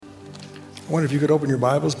I wonder if you could open your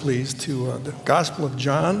Bibles, please, to the Gospel of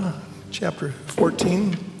John, chapter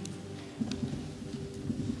 14. I'm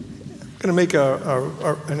going to make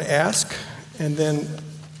an ask and then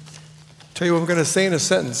tell you what I'm going to say in a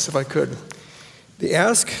sentence, if I could. The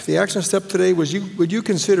action step today was, would you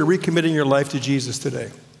consider recommitting your life to Jesus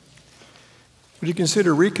today? Would you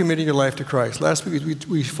consider recommitting your life to Christ? Last week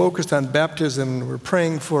we focused on baptism. We're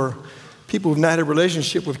praying for people who've not had a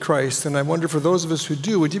relationship with Christ. And I wonder, for those of us who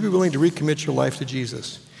do, would you be willing to recommit your life to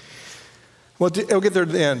Jesus? Well, I'll get there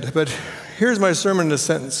at the end. But here's my sermon in a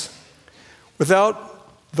sentence.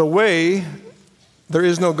 Without the way, there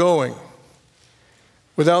is no going.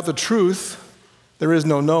 Without the truth, there is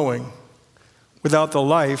no knowing. Without the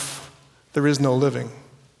life, there is no living.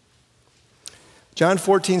 John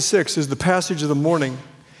 14:6 is the passage of the morning,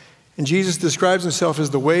 and Jesus describes himself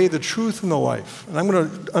as the way, the truth, and the life. And I'm going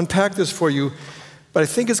to unpack this for you, but I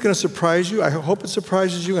think it's going to surprise you. I hope it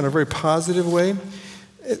surprises you in a very positive way.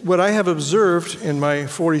 What I have observed in my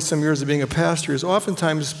 40-some years of being a pastor is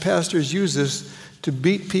oftentimes pastors use this to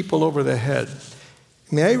beat people over the head.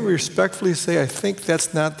 May I respectfully say I think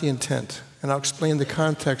that's not the intent, and I'll explain the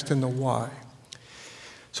context and the why.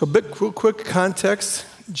 So quick context.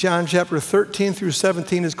 John chapter 13 through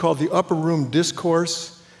 17 is called the Upper Room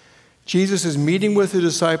Discourse. Jesus is meeting with the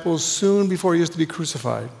disciples soon before he is to be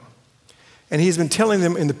crucified. And he's been telling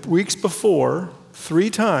them in the weeks before, 3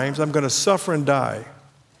 times, I'm going to suffer and die.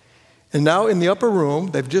 And now in the upper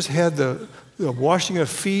room, they've just had the washing of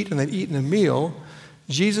feet and they've eaten a meal.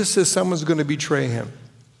 Jesus says someone's going to betray him.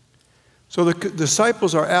 So the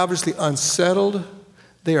disciples are obviously unsettled.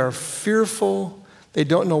 They are fearful. They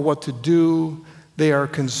don't know what to do. They are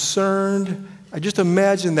concerned. I just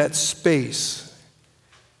imagine that space.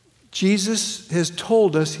 Jesus has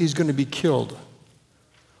told us he's going to be killed.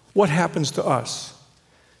 What happens to us?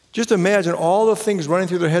 Just imagine all the things running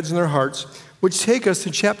through their heads and their hearts, which take us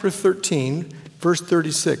to chapter 13, verse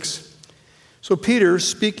 36. So Peter,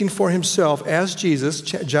 speaking for himself, asked Jesus,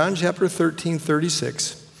 John chapter 13,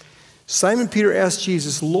 36. Simon Peter asked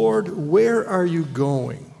Jesus, Lord, where are you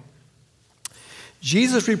going?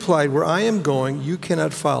 Jesus replied, where I am going, you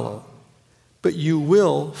cannot follow, but you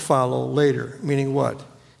will follow later. Meaning what?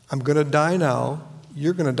 I'm going to die now,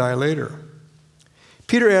 you're going to die later.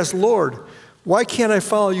 Peter asked, Lord, why can't I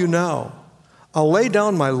follow you now? I'll lay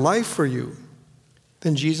down my life for you.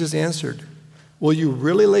 Then Jesus answered, will you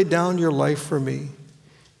really lay down your life for me?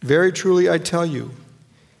 Very truly I tell you,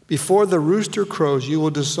 before the rooster crows, you will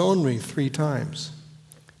disown me 3 times.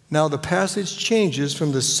 Now the passage changes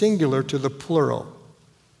from the singular to the plural.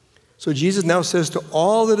 So Jesus now says to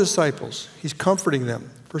all the disciples, he's comforting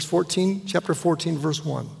them. Verse 14, chapter 14, verse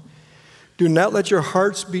 1. Do not let your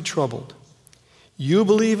hearts be troubled. You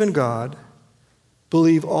believe in God,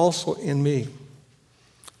 believe also in me.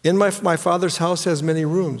 In my Father's house has many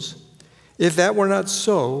rooms. If that were not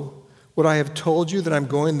so, would I have told you that I'm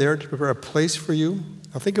going there to prepare a place for you?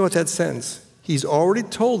 Now think about that sentence. He's already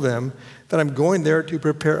told them that I'm going there to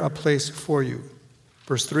prepare a place for you.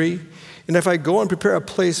 Verse 3, and if I go and prepare a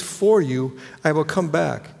place for you, I will come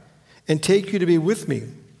back and take you to be with me,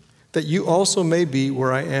 that you also may be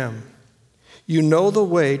where I am. You know the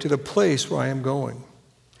way to the place where I am going.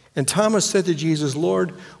 And Thomas said to Jesus,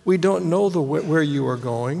 Lord, we don't know where you are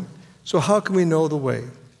going, so how can we know the way?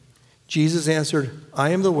 Jesus answered,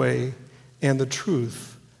 I am the way and the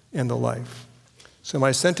truth and the life. So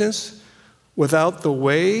my sentence, without the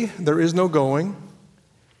way, there is no going.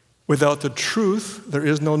 Without the truth, there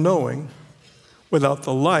is no knowing. Without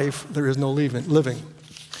the life, there is no living.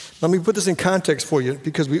 Let me put this in context for you,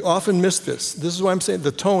 because we often miss this. This is why I'm saying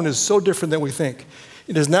the tone is so different than we think.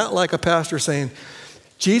 It is not like a pastor saying,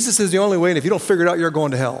 Jesus is the only way, and if you don't figure it out, you're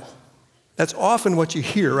going to hell. That's often what you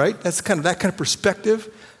hear, right? That's that kind of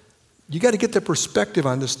perspective. You got to get the perspective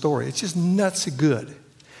on this story. It's just nuts good.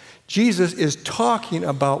 Jesus is talking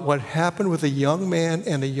about what happened with a young man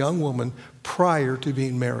and a young woman prior to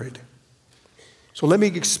being married. So let me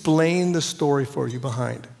explain the story for you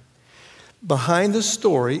behind. Behind the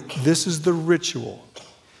story, this is the ritual.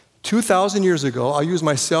 2,000 years ago, I'll use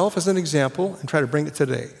myself as an example and try to bring it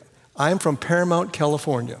today. I'm from Paramount,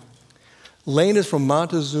 California. Lane is from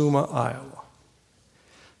Montezuma, Iowa.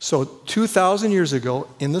 So 2,000 years ago,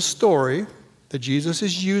 in the story that Jesus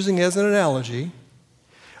is using as an analogy,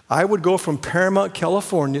 I would go from Paramount,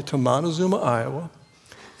 California to Montezuma, Iowa,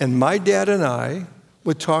 and my dad and I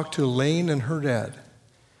would talk to Lane and her dad.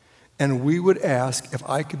 And we would ask if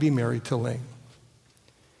I could be married to Lane.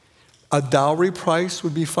 A dowry price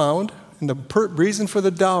would be found, and the reason for the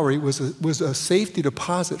dowry was a safety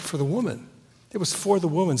deposit for the woman. It was for the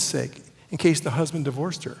woman's sake, in case the husband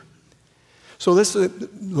divorced her. So this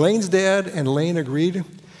Lane's dad and Lane agreed.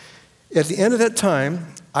 At the end of that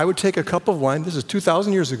time, I would take a cup of wine. This is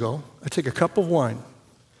 2,000 years ago. I'd take a cup of wine,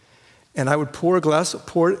 and I would pour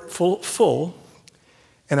it full,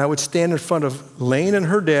 and I would stand in front of Lane and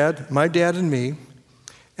her dad, my dad and me,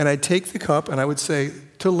 and I'd take the cup, and I would say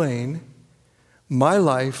to Lane, my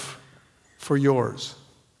life for yours.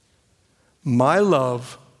 My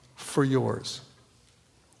love for yours.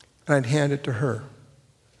 And I'd hand it to her.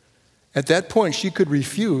 At that point, she could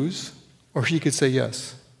refuse, or she could say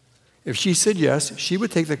yes. If she said yes, she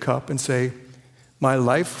would take the cup and say, my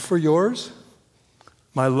life for yours,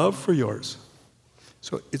 my love for yours.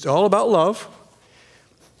 So it's all about love.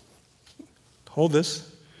 Hold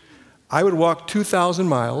this. I would walk 2,000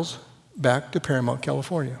 miles back to Paramount,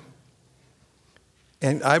 California.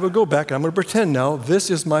 And I would go back, and I'm going to pretend now, this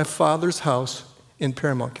is my father's house in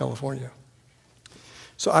Paramount, California.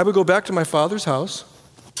 So I would go back to my father's house,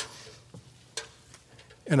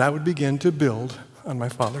 and I would begin to build on my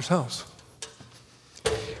father's house.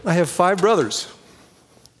 I have 5 brothers.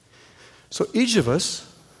 So each of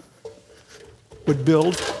us would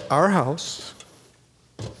build our house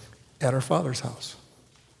at our father's house.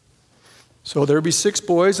 So there would be 6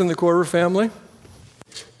 boys in the Korver family.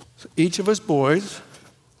 So each of us boys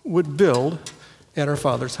would build at our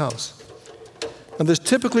father's house. And this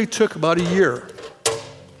typically took about a year.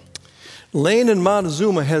 Lane in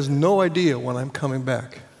Montezuma has no idea when I'm coming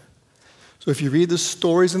back. So if you read the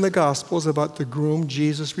stories in the Gospels about the groom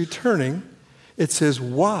Jesus returning, it says,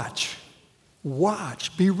 watch,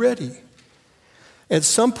 be ready. At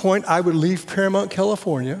some point, I would leave Paramount,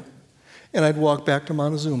 California, and I'd walk back to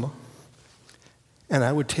Montezuma. And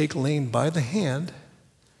I would take Lane by the hand,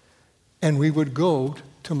 and we would go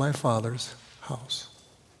to my father's house.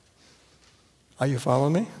 Are you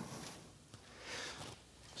following me?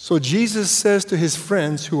 So Jesus says to his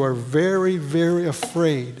friends who are very, very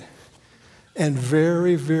afraid and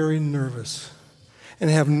very, very nervous and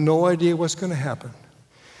have no idea what's going to happen,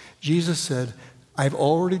 Jesus said, I've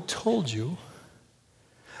already told you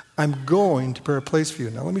I'm going to prepare a place for you.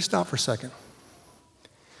 Now let me stop for a second.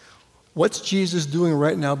 What's Jesus doing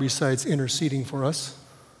right now besides interceding for us?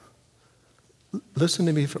 Listen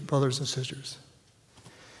to me, brothers and sisters.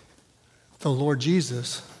 The Lord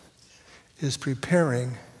Jesus is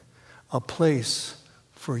preparing a place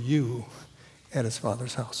for you at his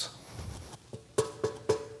Father's house.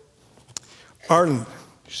 Arden,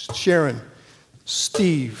 Sharon,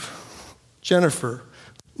 Steve, Jennifer,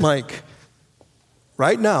 Mike,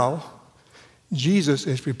 right now, Jesus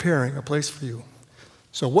is preparing a place for you.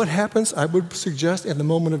 So what happens, I would suggest, at the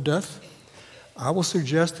moment of death? I will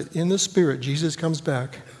suggest that in the Spirit, Jesus comes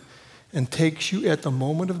back and takes you at the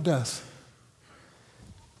moment of death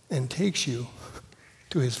and takes you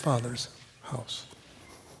to his Father's house.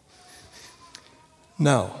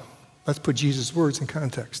 Now, let's put Jesus' words in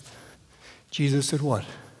context. Jesus said what?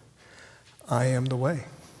 I am the way.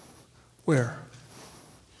 Where?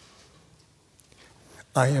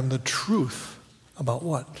 I am the truth about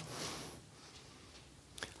what?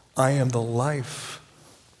 I am the life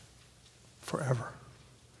forever.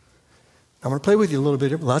 I'm going to play with you a little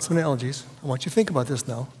bit, lots of analogies. I want you to think about this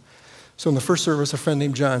now. So in the first service, a friend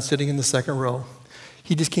named John, sitting in the second row,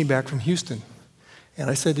 he just came back from Houston. And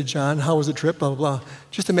I said to John, how was the trip, blah, blah, blah.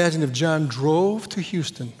 Just imagine if John drove to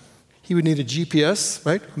Houston. He would need a GPS,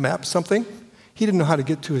 right, a map, something. He didn't know how to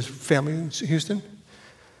get to his family in Houston.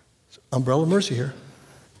 Umbrella of mercy here.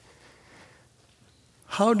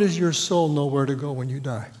 How does your soul know where to go when you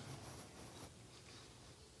die?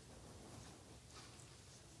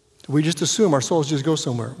 We just assume our souls just go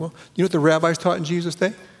somewhere. Well, you know what the rabbis taught in Jesus'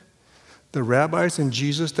 day? The rabbis in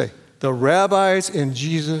Jesus'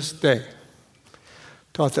 day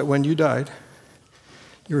taught that when you died,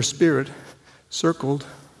 your spirit circled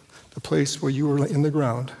the place where you were in the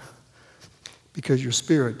ground because your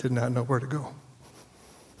spirit did not know where to go.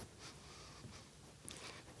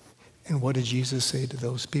 And what did Jesus say to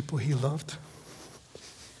those people he loved?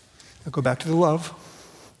 I'll go back to the love.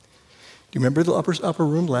 Do you remember the upper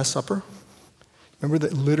room, Last Supper? Remember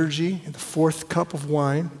the liturgy, the 4th cup of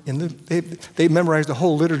wine? They memorized the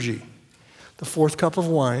whole liturgy. The 4th cup of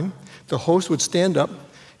wine, the host would stand up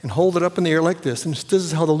and hold it up in the air like this, and this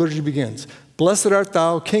is how the liturgy begins. Blessed art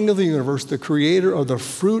thou, King of the universe, the creator of the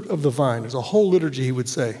fruit of the vine. There's a whole liturgy he would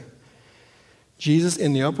say. Jesus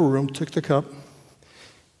in the upper room took the cup,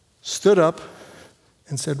 stood up,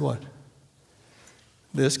 and said what?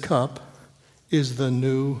 This cup is the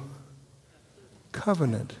new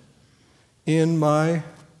covenant. A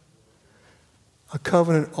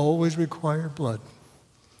covenant always required blood.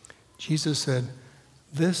 Jesus said,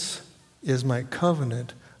 this is my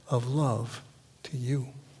covenant of love to you.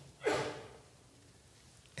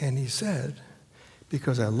 And he said,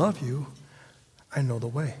 because I love you, I know the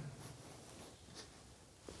way.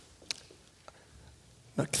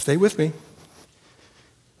 Now, stay with me.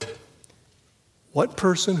 What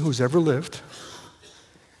person who's ever lived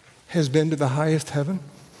has been to the highest heaven,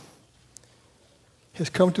 has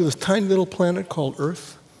come to this tiny little planet called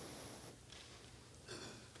Earth,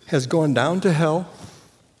 has gone down to hell,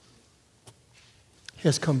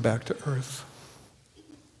 has come back to earth,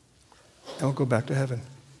 and will go back to heaven?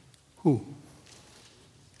 Who?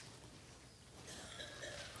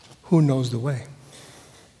 Who knows the way?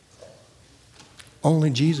 Only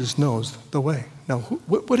Jesus knows the way. Now,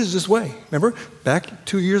 what is this way? Remember, back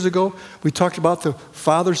 2 years ago, we talked about the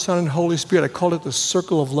Father, Son, and Holy Spirit. I called it the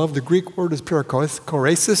circle of love. The Greek word is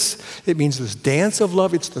choresis. It means this dance of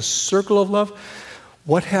love. It's the circle of love.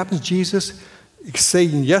 What happens? Jesus,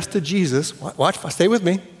 saying yes to Jesus. Watch, stay with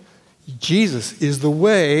me. Jesus is the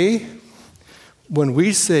way. When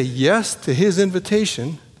we say yes to his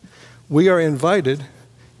invitation, we are invited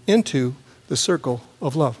into the circle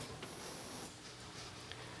of love.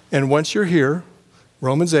 And once you're here,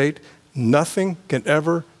 Romans 8, nothing can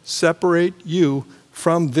ever separate you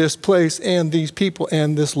from this place and these people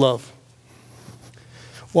and this love.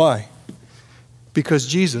 Why? Because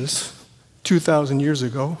Jesus, 2,000 years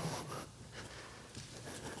ago,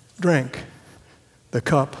 drank the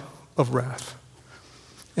cup of wrath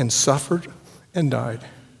and suffered and died.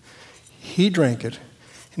 He drank it,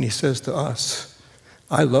 and he says to us,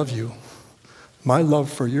 I love you. My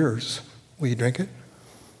love for yours. Will you drink it?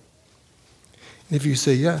 And if you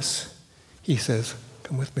say yes, he says,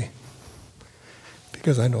 come with me,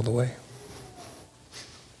 because I know the way.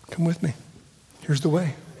 Come with me. Here's the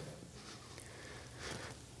way.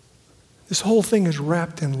 This whole thing is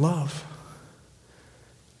wrapped in love.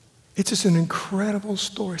 It's just an incredible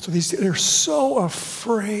story. So they're so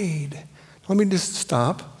afraid. Let me just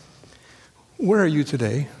stop. Where are you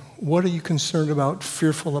today? What are you concerned about,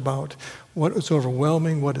 fearful about? What is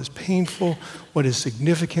overwhelming? What is painful? What is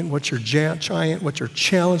significant? What's your giant? What's your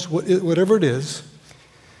challenge? Whatever it is,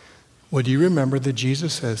 would you remember that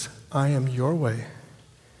Jesus says, I am your way.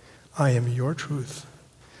 I am your truth.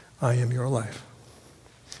 I am your life.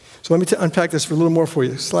 So let me unpack this for a little more for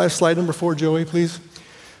you. Slide number 4, Joey, please.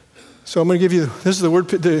 So I'm going to give you, this is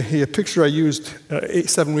the picture I used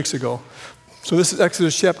 7 weeks ago. So this is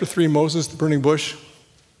Exodus chapter 3, Moses, the burning bush.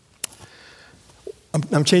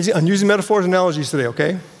 I'm using metaphors and analogies today,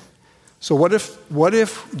 okay? So what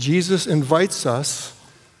if Jesus invites us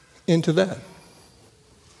into that?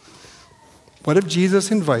 What if Jesus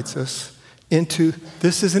invites us into,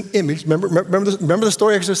 this is an image. Remember the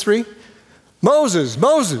story, Exodus 3? Moses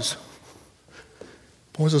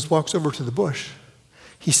walks over to the bush.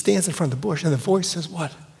 He stands in front of the bush, and the voice says,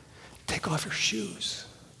 what? Take off your shoes,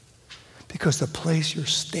 because the place you're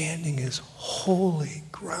standing is holy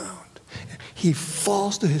ground. He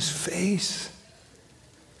falls to his face.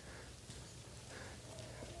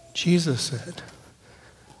 Jesus said,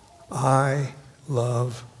 I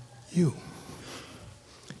love you.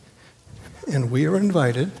 And we are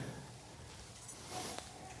invited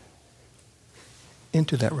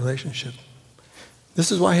into that relationship.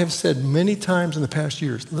 This is why I have said many times in the past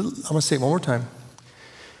years, I'm going to say it one more time.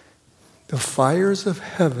 The fires of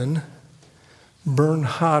heaven burn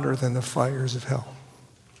hotter than the fires of hell.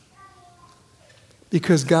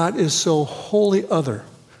 Because God is so wholly other.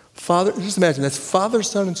 Father, just imagine, that's Father,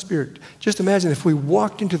 Son, and Spirit. Just imagine if we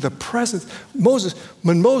walked into the presence. Read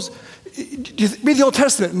the Old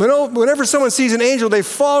Testament. Whenever someone sees an angel, they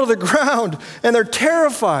fall to the ground and they're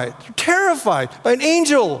terrified. They're terrified by an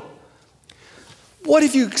angel. What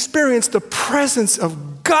if you experienced the presence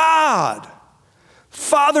of God?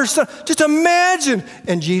 Father, Son, just imagine.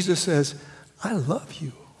 And Jesus says, I love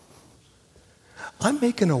you. I'm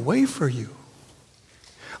making a way for you.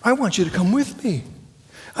 I want you to come with me.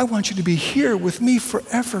 I want you to be here with me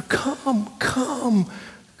forever. Come.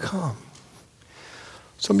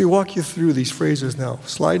 So let me walk you through these phrases now.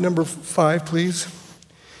 Slide number 5, please.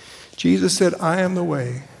 Jesus said, I am the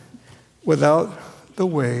way. Without the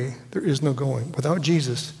way, there is no going. Without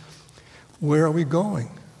Jesus, where are we going?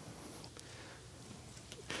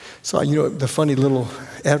 So, the funny little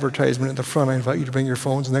advertisement at the front, I invite you to bring your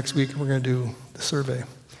phones next week, and we're going to do the survey.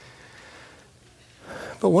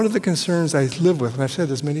 But one of the concerns I live with, and I've said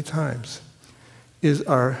this many times, is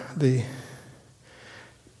the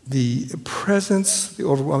presence, the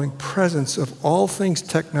overwhelming presence of all things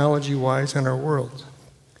technology-wise in our world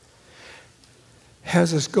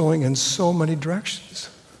has us going in so many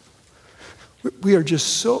directions. We are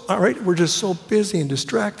just so, all right, we're just so busy and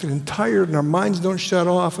distracted and tired, and our minds don't shut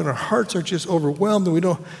off, and our hearts are just overwhelmed, and we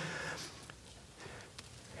don't.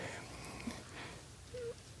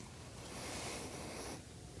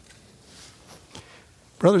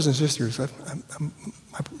 Brothers and sisters, I'll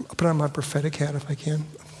put on my prophetic hat if I can,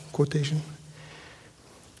 quotation.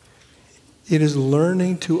 It is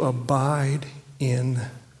learning to abide in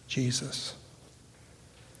Jesus.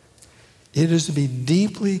 It is to be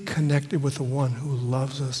deeply connected with the one who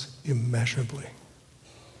loves us immeasurably.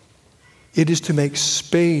 It is to make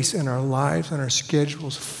space in our lives and our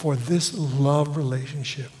schedules for this love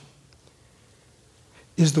relationship.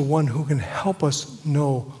 Is the one who can help us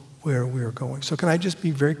know where we are going. So can I just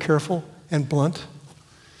be very careful and blunt?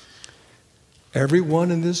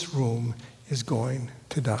 Everyone in this room is going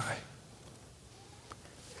to die.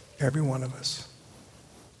 Every one of us.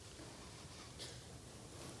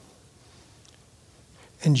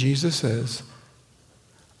 And Jesus says,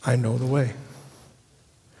 I know the way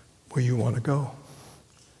where you want to go.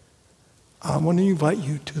 I want to invite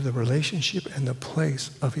you to the relationship and the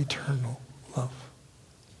place of eternal love.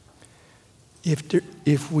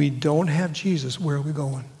 If we don't have Jesus, where are we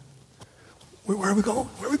going? Where are we going?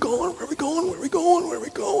 Where are we going? Where are we going? Where are we going? Where are we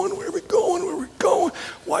going? Where are we going? Where are we going?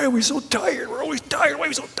 Why are we so tired? We're always tired. Why are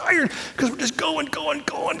we so tired? Because we're just going.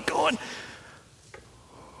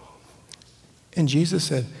 And Jesus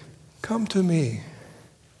said, come to me,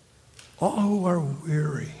 all who are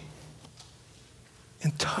weary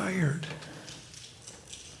and tired,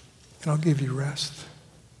 and I'll give you rest.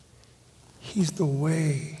 He's the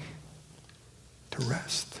way to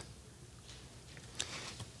rest.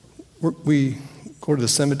 We go to the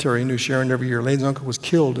cemetery in New Sharon every year. Lane's uncle was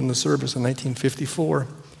killed in the service in 1954.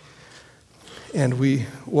 And we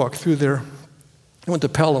walked through there. I went to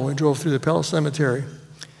Pella. We drove through the Pella Cemetery.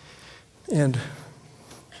 And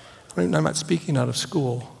I'm not speaking out of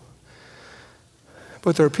school,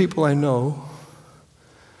 but there are people I know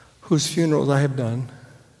whose funerals I have done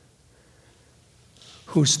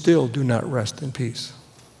who still do not rest in peace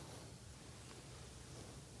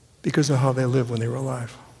because of how they lived when they were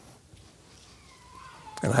alive.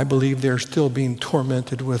 And I believe they're still being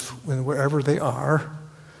tormented with wherever they are.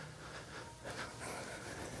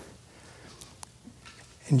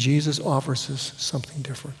 And Jesus offers us something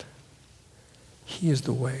different. He is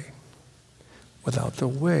the way. Without the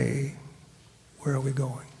way, where are we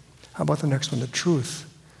going? How about the next one, the truth?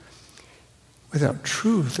 Without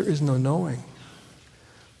truth, there is no knowing.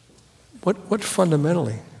 What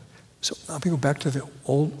fundamentally? So let me go back to the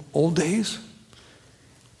old days.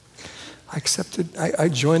 I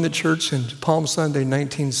joined the church in Palm Sunday,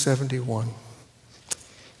 1971.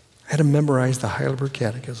 I had to memorize the Heidelberg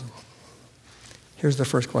Catechism. Here's the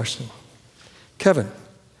first question. Kevin,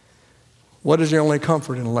 what is your only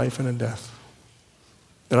comfort in life and in death?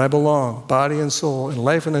 That I belong, body and soul, in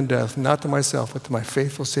life and in death, not to myself, but to my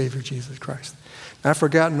faithful Savior, Jesus Christ. I've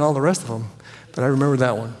forgotten all the rest of them, but I remember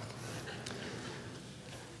that one.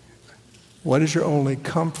 What is your only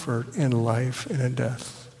comfort in life and in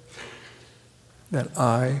death? That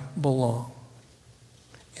I belong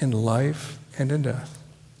in life and in death,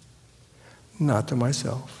 not to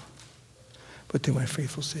myself, but to my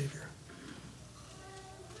faithful Savior.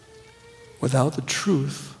 Without the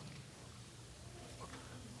truth,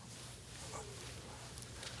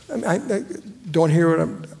 I don't hear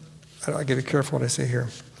what I gotta be careful what I say here.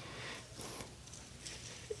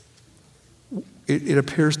 It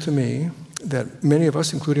appears to me that many of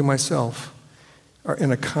us, including myself, are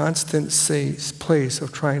in a constant place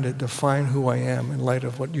of trying to define who I am in light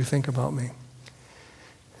of what you think about me.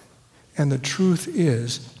 And the truth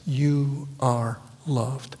is, you are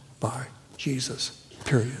loved by Jesus,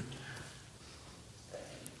 period.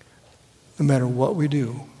 No matter what we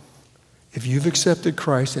do, if you've accepted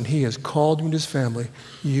Christ and He has called you into His family,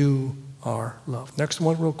 you are loved. Next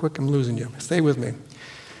one, real quick, I'm losing you. Stay with me.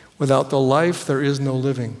 Without the life, there is no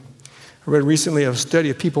living. I read recently a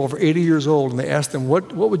study of people over 80 years old, and they asked them,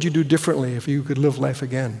 what would you do differently if you could live life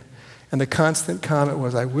again? And the constant comment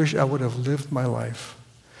was, I wish I would have lived my life.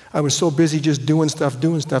 I was so busy just doing stuff,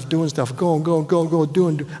 going,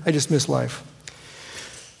 doing. I just miss life.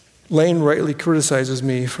 Lane rightly criticizes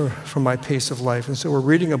me for my pace of life, and so we're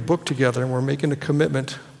reading a book together, and we're making a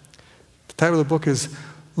commitment. The title of the book is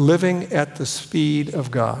Living at the Speed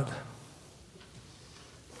of God.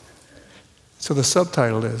 So the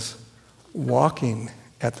subtitle is Walking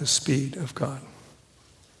at the Speed of God.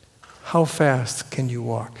 How fast can you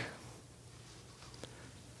walk?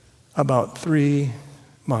 About 3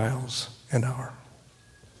 miles an hour.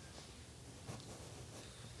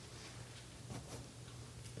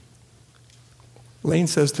 Lane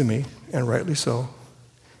says to me, and rightly so,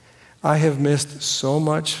 I have missed so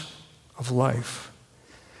much of life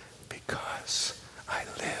because I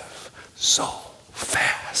live so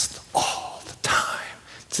fast all the time.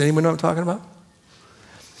 Does anyone know what I'm talking about?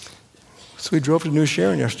 So we drove to New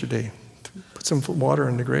Sharon yesterday to put some water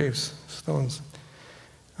on the graves, stones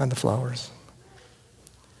on the flowers.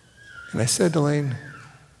 And I said to Lane,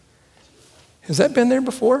 has that been there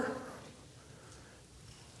before? It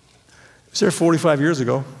was there 45 years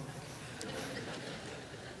ago.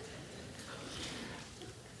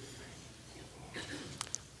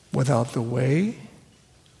 Without the way,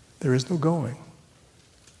 there is no going.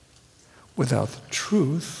 Without the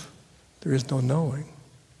truth, there is no knowing.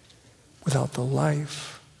 Without the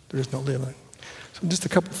life, there is no living. So just a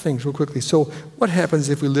couple of things real quickly. So what happens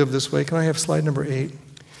if we live this way? Can I have slide number 8?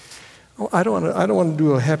 Oh, I don't want to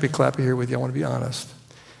do a happy clappy here with you. I want to be honest.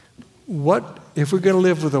 What, if we're going to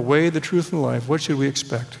live with the way, the truth, and life, what should we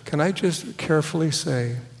expect? Can I just carefully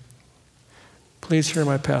say, please hear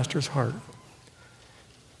my pastor's heart.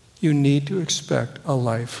 You need to expect a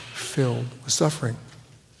life filled with suffering.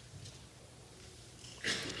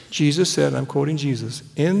 Jesus said, I'm quoting Jesus,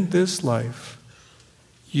 in this life,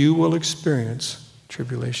 you will experience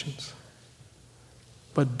tribulations.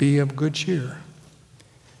 But be of good cheer.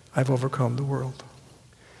 I've overcome the world.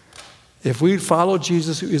 If we follow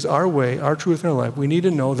Jesus, who is our way, our truth, and our life, we need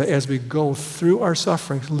to know that as we go through our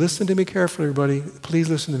sufferings, listen to me carefully, everybody. Please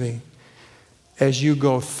listen to me. As you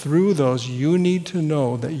go through those, you need to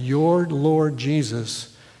know that your Lord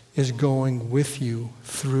Jesus is going with you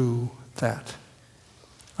through that.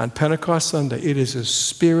 On Pentecost Sunday, it is His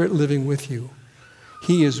Spirit living with you.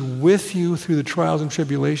 He is with you through the trials and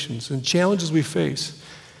tribulations and challenges we face.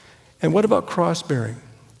 And what about cross-bearing?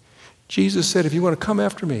 Jesus said, if you want to come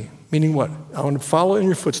after me, meaning what? I want to follow in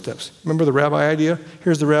your footsteps. Remember the rabbi idea?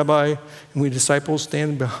 Here's the rabbi, and we disciples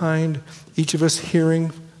standing behind, each of us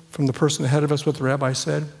hearing from the person ahead of us what the rabbi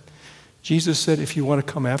said. Jesus said, if you want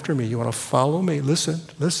to come after me, you want to follow me,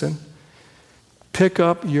 listen, pick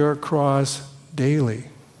up your cross daily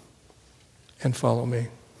and follow me.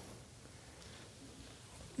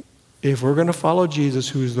 If we're going to follow Jesus,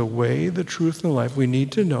 who is the way, the truth, and the life, we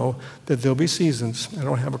need to know that there'll be seasons. I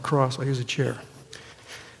don't have a cross, I'll use a chair.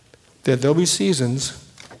 That there'll be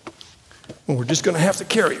seasons when we're just going to have to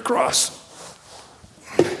carry a cross.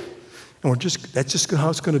 And that's just how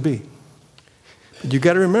it's going to be. But you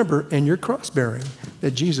got to remember, in your cross bearing,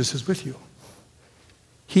 that Jesus is with you.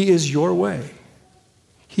 He is your way.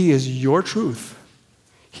 He is your truth.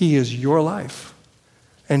 He is your life.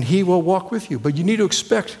 And He will walk with you. But you need to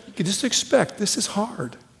expect this is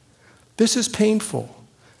hard. This is painful.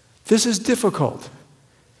 This is difficult.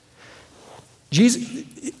 Jesus,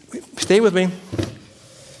 stay with me.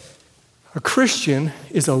 A Christian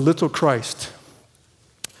is a little Christ.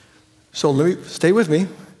 So stay with me.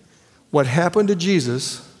 What happened to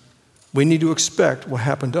Jesus, we need to expect will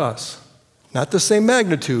happen to us. Not the same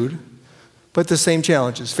magnitude, but the same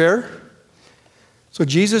challenges. Fair? So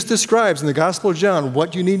Jesus describes in the Gospel of John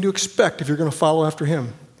what you need to expect if you're going to follow after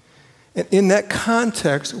Him. And in that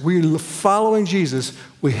context, we're following Jesus.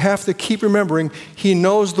 We have to keep remembering He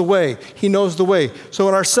knows the way. He knows the way. So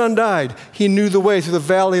when our son died, He knew the way through the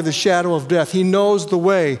valley of the shadow of death. He knows the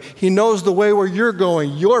way. He knows the way where you're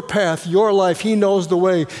going, your path, your life. He knows the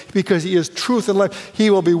way because He is truth and life. He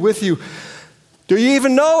will be with you. Do you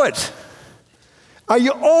even know it? Are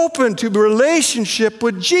you open to relationship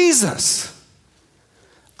with Jesus?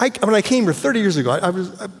 When I came here 30 years ago,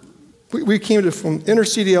 we came from inner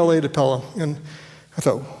city LA to Pella, and I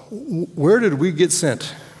thought, where did we get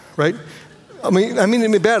sent, right? I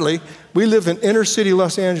mean badly. We lived in inner city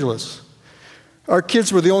Los Angeles. Our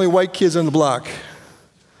kids were the only white kids on the block.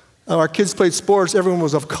 Our kids played sports. Everyone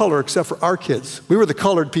was of color except for our kids. We were the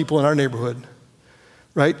colored people in our neighborhood,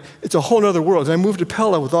 right? It's a whole other world. And I moved to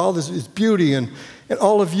Pella with all this beauty and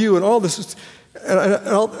all of you and all this.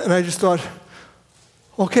 And I just thought,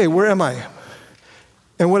 okay, where am I?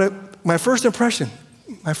 And my first impression,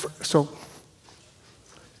 so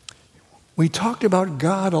we talked about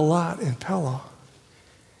God a lot in Pella.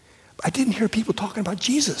 I didn't hear people talking about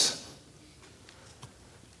Jesus.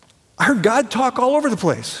 I heard God talk all over the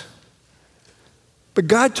place. But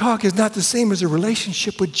God talk is not the same as a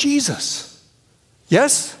relationship with Jesus.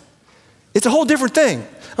 Yes? It's a whole different thing.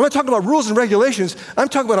 I'm not talking about rules and regulations. I'm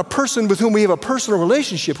talking about a person with whom we have a personal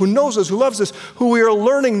relationship, who knows us, who loves us, who we are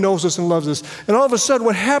learning knows us and loves us. And all of a sudden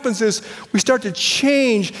what happens is we start to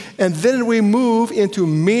change, and then we move into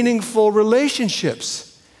meaningful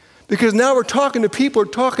relationships. Because now we're talking to people who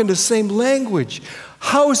are talking the same language.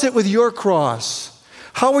 How is it with your cross?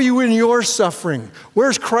 How are you in your suffering?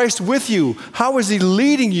 Where's Christ with you? How is he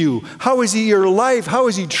leading you? How is he your life? How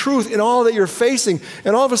is he truth in all that you're facing?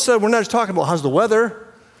 And all of a sudden, we're not just talking about how's the weather?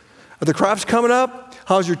 Are the crops coming up?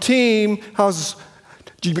 How's your team?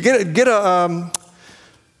 Did you get a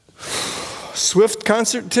Swift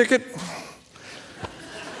concert ticket?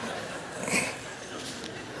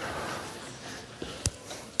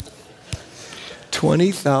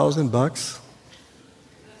 $20,000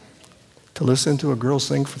 to listen to a girl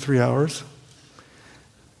sing for 3 hours?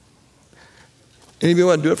 Any of you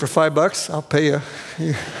want to do it for $5? I'll pay you.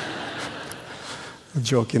 I'm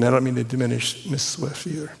joking. I don't mean to diminish Miss Swift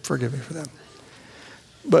either. Forgive me for that.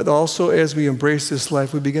 But also, as we embrace this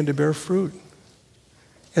life, we begin to bear fruit.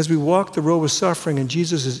 As we walk the road of suffering and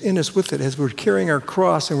Jesus is in us with it, as we're carrying our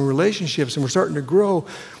cross and relationships and we're starting to grow,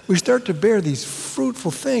 we start to bear these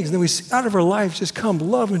fruitful things. And then out of our lives just come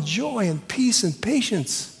love and joy and peace and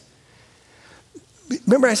patience.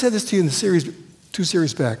 Remember I said this to you in the series, 2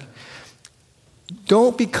 series back.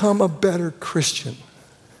 Don't become a better Christian.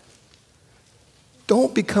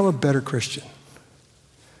 Don't become a better Christian.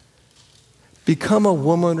 Become a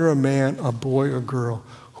woman or a man, a boy or girl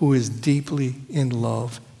who is deeply in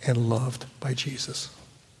love and loved by Jesus.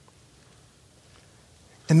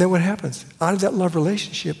 And then what happens? Out of that love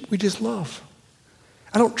relationship, we just love.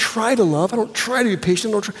 I don't try to love. I don't try to be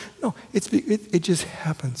patient. No, it just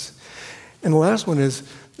happens. And the last one is,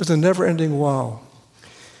 there's a never-ending wow.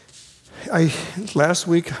 Last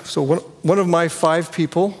week, so one of my 5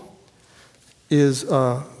 people is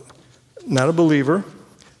not a believer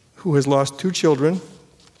who has lost 2 children,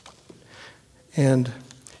 and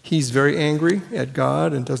he's very angry at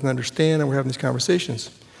God and doesn't understand, and we're having these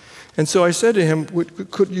conversations. And so I said to him,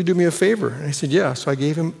 could you do me a favor? And he said, yeah. So I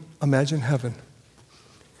gave him Imagine Heaven,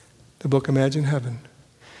 the book Imagine Heaven.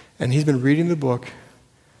 And he's been reading the book,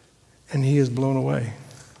 and he is blown away.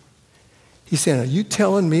 He's saying, are you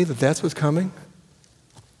telling me that that's what's coming?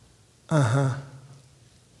 Uh-huh.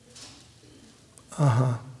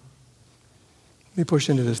 Uh-huh. Let me push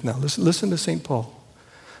into this now. Listen to St. Paul.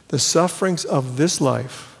 The sufferings of this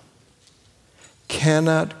life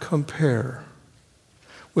cannot compare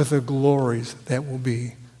with the glories that will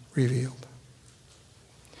be revealed.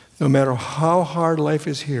 No matter how hard life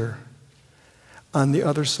is here, on the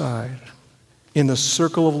other side, in the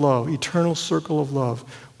circle of love, eternal circle of love,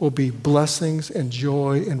 will be blessings and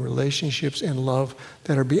joy and relationships and love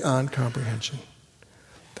that are beyond comprehension.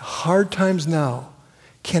 The hard times now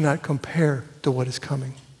cannot compare to what is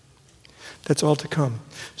coming. That's all to come.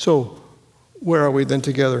 So, where are we then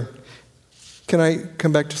together? Can I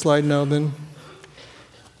come back to slide now then?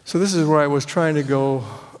 So this is where I was trying to go.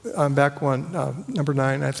 I'm back one, number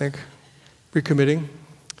 9, I think, recommitting.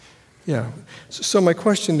 Yeah. So my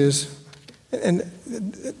question is,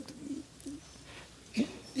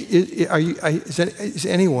 is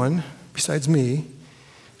anyone besides me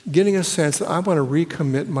getting a sense that I want to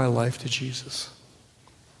recommit my life to Jesus?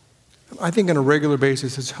 I think on a regular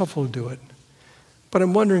basis it's helpful to do it. But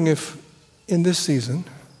I'm wondering if in this season,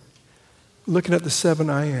 looking at the 7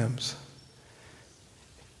 I ams,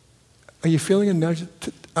 are you feeling a nudge?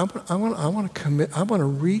 I want to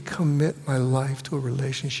recommit my life to a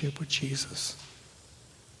relationship with Jesus.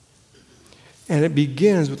 And it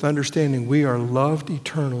begins with understanding we are loved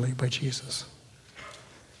eternally by Jesus.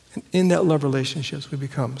 And in that love relationships we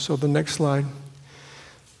become. So the next slide.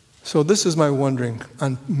 So this is my wondering.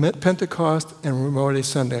 On Pentecost and Memorial Day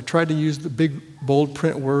Sunday, I tried to use the big, bold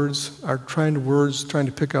print words, trying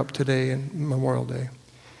to pick up today and Memorial Day.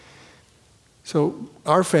 So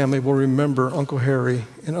our family will remember Uncle Harry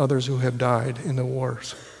and others who have died in the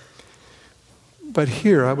wars. But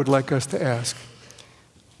here I would like us to ask,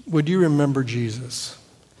 would you remember Jesus?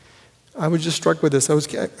 I was just struck with this. I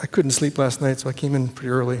couldn't sleep last night, so I came in pretty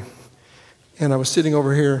early. And I was sitting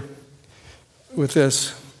over here with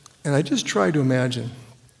this, and I just tried to imagine.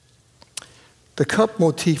 The cup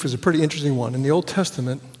motif is a pretty interesting one. In the Old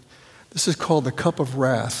Testament, this is called the cup of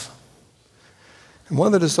wrath. And one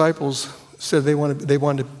of the disciples said they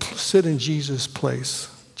wanted to sit in Jesus' place,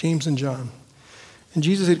 James and John. And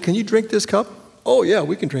Jesus said, can you drink this cup? Oh, yeah,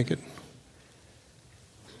 we can drink it.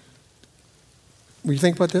 Will you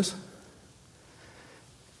think about this?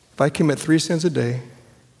 If I commit 3 sins a day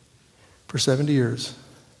for 70 years,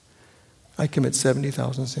 I commit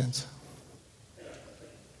 70,000 sins.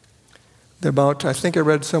 I think I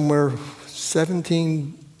read somewhere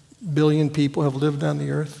 17 billion people have lived on the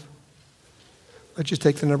earth. Let's just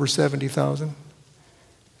take the number 70,000.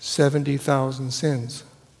 70,000 sins.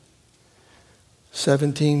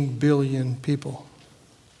 17 billion people.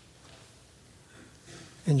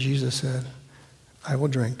 And Jesus said, I will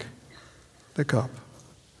drink the cup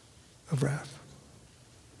of wrath.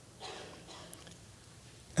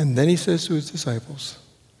 And then he says to his disciples,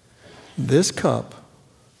 this cup,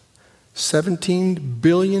 17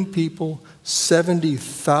 billion people,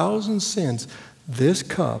 70,000 sins, this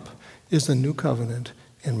cup is the new covenant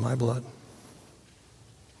in my blood.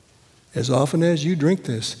 As often as you drink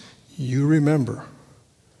this, you remember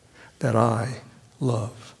that I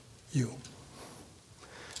love you.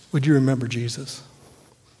 Would you remember Jesus?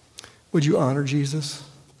 Would you honor Jesus?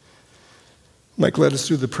 Mike led us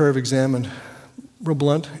through the prayer of examine. Real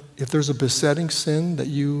blunt, if there's a besetting sin that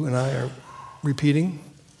you and I are repeating,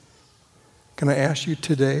 can I ask you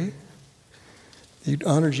today that you'd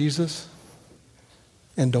honor Jesus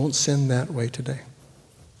and don't sin that way today?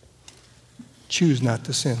 Choose not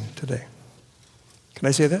to sin today. Can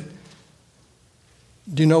I say that?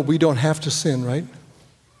 Do you know we don't have to sin, right?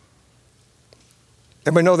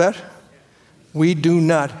 Everybody know that? We do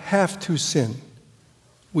not have to sin.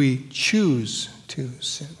 We choose to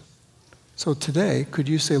sin. So today, could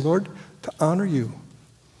you say, Lord, to honor you,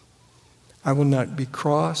 I will not be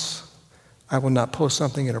cross. I will not post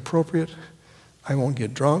something inappropriate. I won't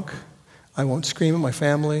get drunk. I won't scream at my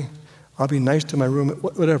family. I'll be nice to my roommate,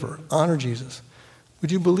 whatever. Honor Jesus.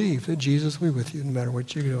 Would you believe that Jesus will be with you no matter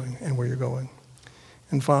what you're doing and where you're going?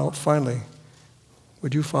 And finally,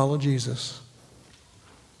 would you follow Jesus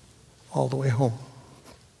all the way home?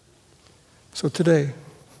 So today,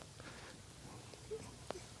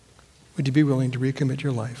 would you be willing to recommit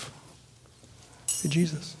your life to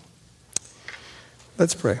Jesus?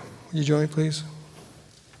 Let's pray. Would you join me, please?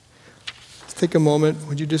 Let's take a moment.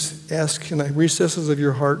 Would you just ask in the recesses of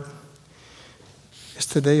your heart, is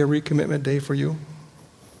today a recommitment day for you?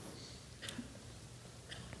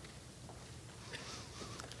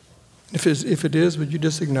 If it is, would you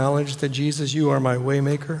just acknowledge that, Jesus, you are my way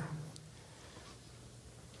maker?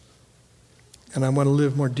 And I want to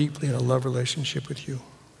live more deeply in a love relationship with you.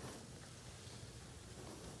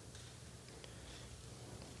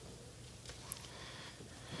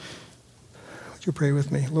 Would you pray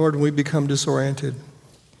with me? Lord, when we become disoriented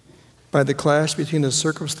by the clash between the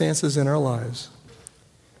circumstances in our lives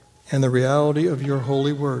and the reality of your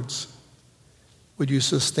holy words, would you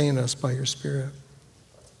sustain us by your Spirit?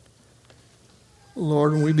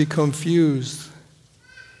 Lord, when we become confused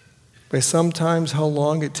by sometimes how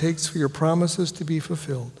long it takes for your promises to be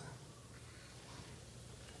fulfilled,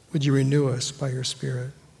 would you renew us by your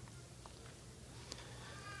Spirit?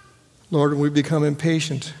 Lord, when we become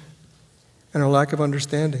impatient and our lack of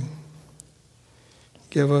understanding,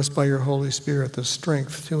 give us by your Holy Spirit the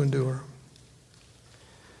strength to endure.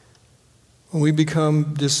 When we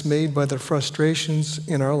become dismayed by the frustrations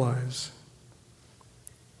in our lives,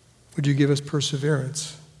 would you give us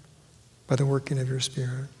perseverance by the working of your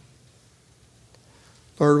Spirit?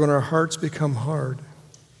 Lord, when our hearts become hard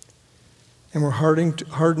and we're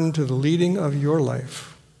hardened to the leading of your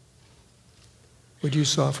life, would you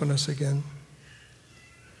soften us again?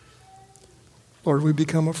 Lord, we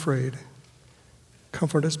become afraid.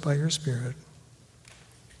 Comfort us by your Spirit.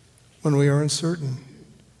 When we are uncertain,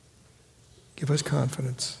 give us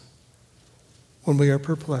confidence. When we are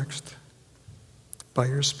perplexed, by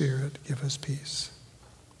your Spirit, give us peace.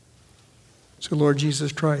 So, Lord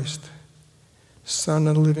Jesus Christ, Son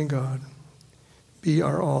of the living God, be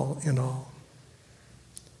our all in all.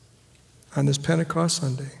 On this Pentecost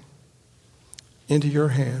Sunday, into your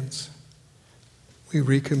hands, we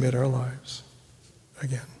recommit our lives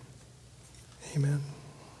again. Amen.